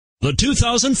The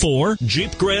 2004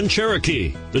 Jeep Grand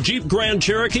Cherokee. The Jeep Grand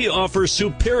Cherokee offers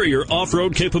superior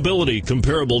off-road capability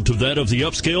comparable to that of the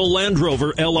upscale Land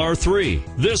Rover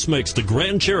LR3. This makes the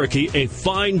Grand Cherokee a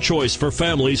fine choice for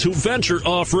families who venture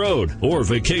off-road or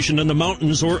vacation in the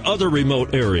mountains or other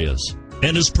remote areas,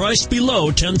 and is priced below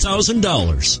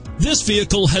 $10,000. This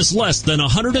vehicle has less than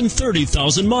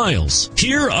 130,000 miles.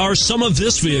 Here are some of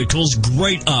this vehicle's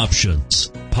great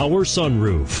options: power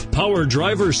sunroof, power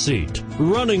driver's seat,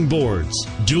 running boards,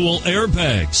 dual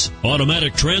airbags,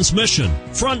 automatic transmission,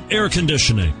 front air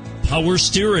conditioning, power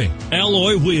steering,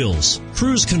 alloy wheels,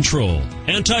 cruise control,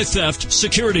 anti-theft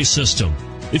security system.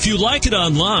 If you like it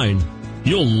online,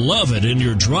 you'll love it in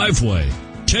your driveway.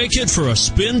 Take it for a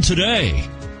spin today.